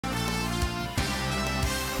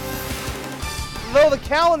Though the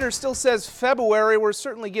calendar still says February, we're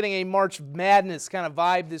certainly getting a March Madness kind of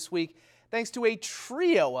vibe this week, thanks to a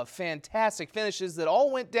trio of fantastic finishes that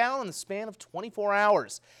all went down in the span of 24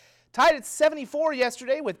 hours. Tied at 74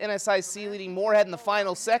 yesterday, with NSIC leading Moorhead in the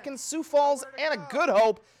final seconds, Sioux Falls and a Good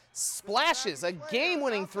Hope splashes a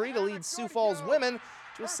game-winning three to lead Sioux Falls women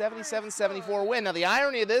to a 77-74 win. Now, the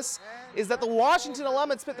irony of this is that the Washington alum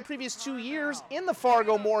had spent the previous 2 years in the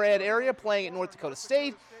Fargo-Moorhead area playing at North Dakota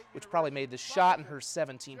State, which probably made the shot in her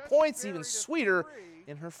 17 points even sweeter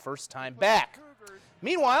in her first time back.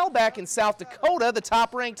 Meanwhile, back in South Dakota, the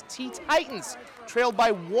top-ranked T-Titans trailed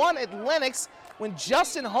by 1 at Lennox when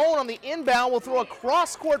Justin Hone on the inbound will throw a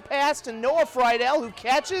cross-court pass to Noah Friedel, who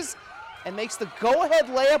catches and makes the go-ahead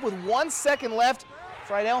layup with 1 second left.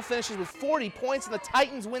 Friedel finishes with 40 points, and the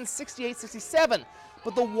Titans win 68-67.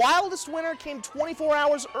 But the wildest winner came 24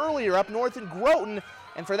 hours earlier up north in Groton,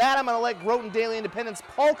 and for that I'm going to let Groton Daily Independent's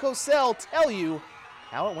Paul Cosell tell you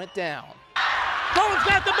how it went down. Doden's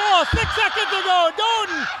got the ball, 6 seconds to go.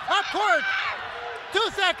 Doden up court, 2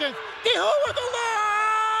 seconds. DeHoo with the low.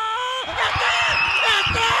 It's in!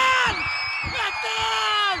 It's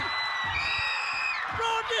in!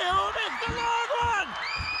 Ron DeHoo makes the long one.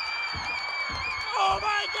 Oh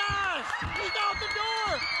my gosh, he's out the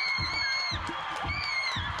door.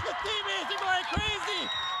 The teammates are going crazy.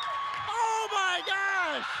 Oh my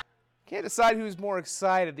gosh. Can't decide who's more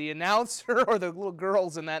excited, the announcer or the little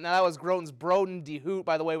girls in that. Now, that was Groton's Broden DeHoot,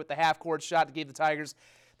 by the way, with the half-court shot that gave the Tigers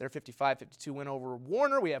their 55-52 win over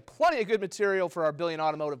Warner. We have plenty of good material for our Billion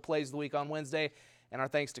Automotive Plays of the Week on Wednesday, and our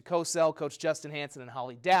thanks to Cosell, Coach Justin Hansen, and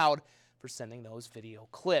Holly Dowd for sending those video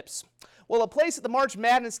clips. Well, a place at the March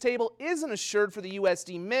Madness table isn't assured for the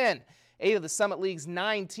USD men. 8 of the Summit League's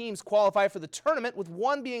 9 teams qualify for the tournament, with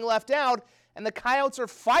 1 being left out, and the Coyotes are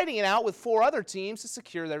fighting it out with 4 other teams to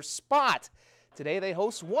secure their spot. Today they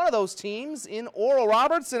host one of those teams in Oral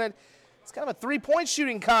Roberts, and it's kind of a 3-point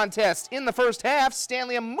shooting contest. In the first half,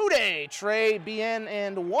 Stanley Amude, Trey Bien,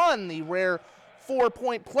 and won the rare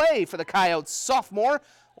 4-point play for the Coyotes sophomore.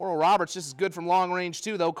 Oral Roberts just as good from long range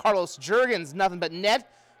too, though. Carlos Jurgens, nothing but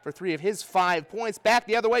net for 3 of his 5 points. Back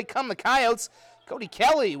the other way come the Coyotes. Cody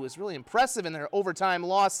Kelly was really impressive in their overtime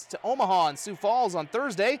loss to Omaha and Sioux Falls on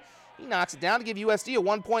Thursday. He knocks it down to give USD a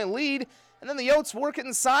 1-point lead. And then the Yotes work it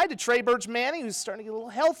inside to Trey Birch-Manning, who's starting to get a little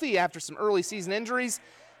healthy after some early season injuries.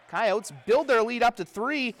 Coyotes build their lead up to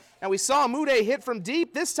 3. Now we saw Amude hit from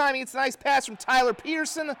deep. This time he gets a nice pass from Tyler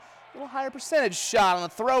Peterson. A little higher percentage shot on the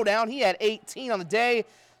throwdown. He had 18 on the day.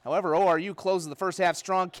 However, ORU closes the first half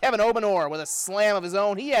strong. Kevin Obenor with a slam of his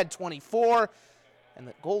own. He had 24. And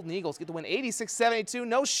the Golden Eagles get the win 86-72.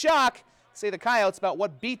 No shock, say the Coyotes, about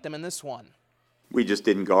what beat them in this one. We just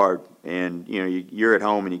didn't guard, and you're at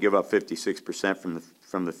home and you give up 56%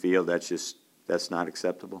 from the field. That's not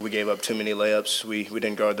acceptable. We gave up too many layups. We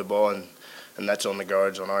didn't guard the ball, and that's on the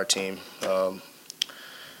guards on our team.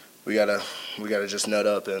 We gotta just nut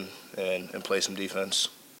up and play some defense.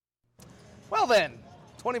 Well then,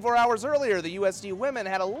 24 hours earlier, the USD women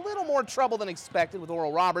had a little more trouble than expected with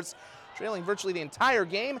Oral Roberts, trailing virtually the entire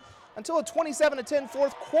game until a 27-10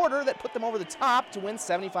 fourth quarter that put them over the top to win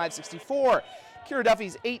 75-64. Kira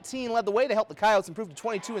Duffy's 18 led the way to help the Coyotes improve to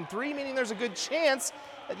 22-3, meaning there's a good chance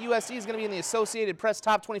that USD is going to be in the Associated Press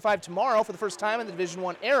Top 25 tomorrow for the first time in the Division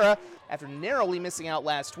I era after narrowly missing out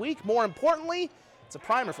last week. More importantly, it's a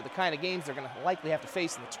primer for the kind of games they're going to likely have to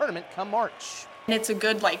face in the tournament come March. And it's a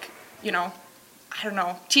good,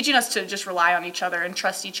 teaching us to just rely on each other and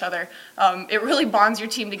trust each other. It really bonds your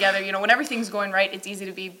team together. When everything's going right, it's easy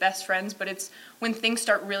to be best friends, but it's when things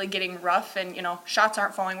start really getting rough and, shots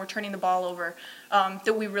aren't falling, we're turning the ball over,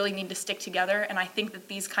 that we really need to stick together, and I think that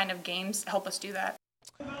these kind of games help us do that.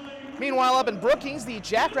 Meanwhile, up in Brookings, the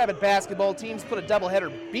Jackrabbit basketball teams put a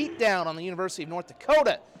doubleheader beatdown on the University of North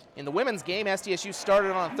Dakota. In the women's game, SDSU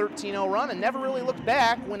started on a 13-0 run and never really looked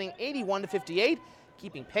back, winning 81-58.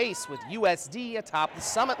 Keeping pace with USD atop the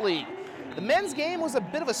Summit League. The men's game was a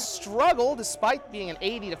bit of a struggle despite being an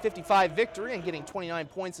 80-55 victory and getting 29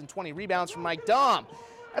 points and 20 rebounds from Mike Dahm.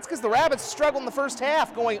 That's because the Rabbits struggled in the first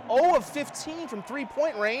half, going 0 of 15 from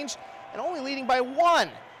 3-point range and only leading by 1.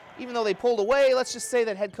 Even though they pulled away, let's just say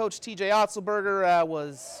that head coach TJ Otzelberger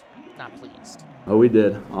was not pleased. Oh, we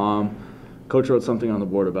did. Coach wrote something on the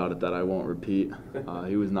board about it that I won't repeat.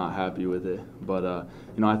 He was not happy with it. But,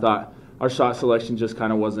 I thought our shot selection just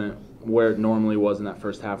kind of wasn't where it normally was in that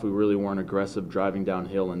first half. We really weren't aggressive driving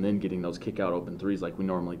downhill and then getting those kick-out open threes like we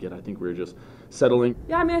normally get. I think we were just settling.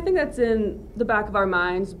 Yeah, I think that's in the back of our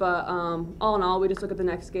minds, but all in all, we just look at the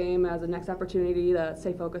next game as a next opportunity to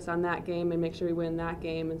stay focused on that game and make sure we win that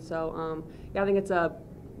game. And so, I think it's a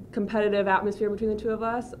competitive atmosphere between the two of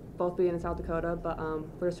us, both being in South Dakota, but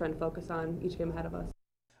we're just trying to focus on each game ahead of us.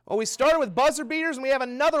 Well, we started with buzzer beaters, and we have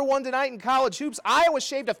another one tonight in college hoops. Iowa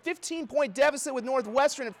shaved a 15-point deficit with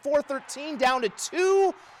Northwestern at 4:13 down to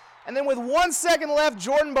 2. And then with 1 second left,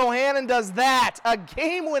 Jordan Bohannon does that. A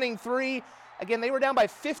game-winning three. Again, they were down by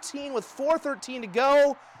 15 with 4:13 to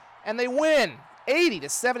go, and they win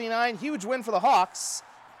 80-79. Huge win for the Hawks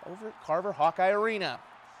over at Carver Hawkeye Arena.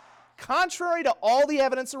 Contrary to all the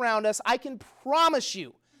evidence around us, I can promise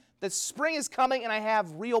you that spring is coming, and I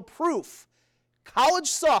have real proof. College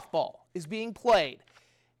softball is being played.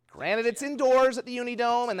 Granted, it's indoors at the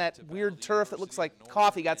Unidome, and that weird turf that looks like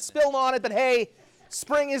coffee got spilled on it, but hey,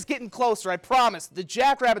 spring is getting closer, I promise. The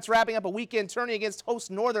Jackrabbits wrapping up a weekend tourney against host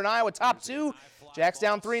Northern Iowa top 2. Jacks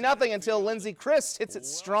down 3-0 until Lindsey Christ hits it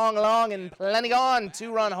strong along and plenty gone.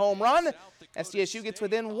 2-run home run. SDSU gets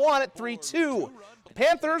within 1 at 3-2.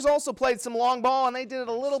 Panthers also played some long ball, and they did it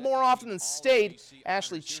a little more often than State.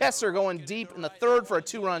 Ashley Chesser going deep in the third for a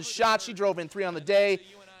 2-run shot. She drove in 3 on the day.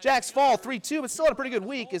 Jacks fall 3-2, but still had a pretty good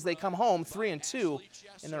week as they come home 3-2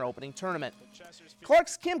 in their opening tournament.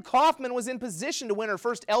 Clark's Kim Kaufman was in position to win her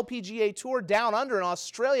first LPGA Tour Down Under in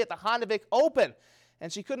Australia at the Honda Vic Open,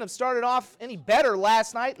 and she couldn't have started off any better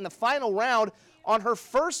last night in the final round. On her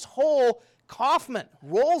first hole, Kaufman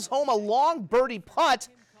rolls home a long birdie putt,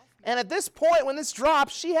 and at this point when this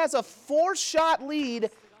drops, she has a 4-shot lead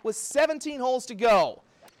with 17 holes to go.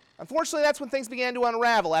 Unfortunately, that's when things began to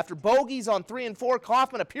unravel. After bogeys on 3 and 4,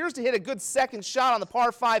 Kaufman appears to hit a good second shot on the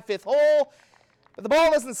par 5 fifth hole, but the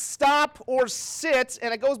ball doesn't stop or sit,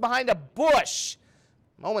 and it goes behind a bush.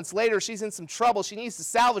 Moments later, she's in some trouble. She needs to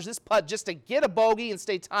salvage this putt just to get a bogey and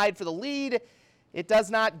stay tied for the lead. It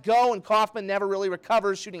does not go, and Kaufman never really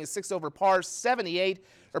recovers, shooting a 6 over par 78.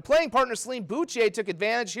 Her playing partner, Celine Boucher, took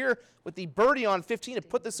advantage here with the birdie on 15 to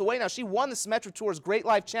put this away. Now, she won the Symetra Tour's Great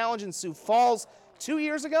Life Challenge in Sioux Falls 2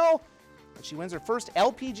 years ago, and she wins her first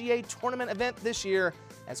LPGA tournament event this year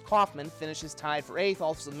as Kaufman finishes tied for 8th.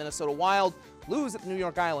 Also, the Minnesota Wild lose at the New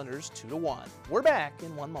York Islanders 2-1. We're back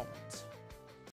in 1 moment.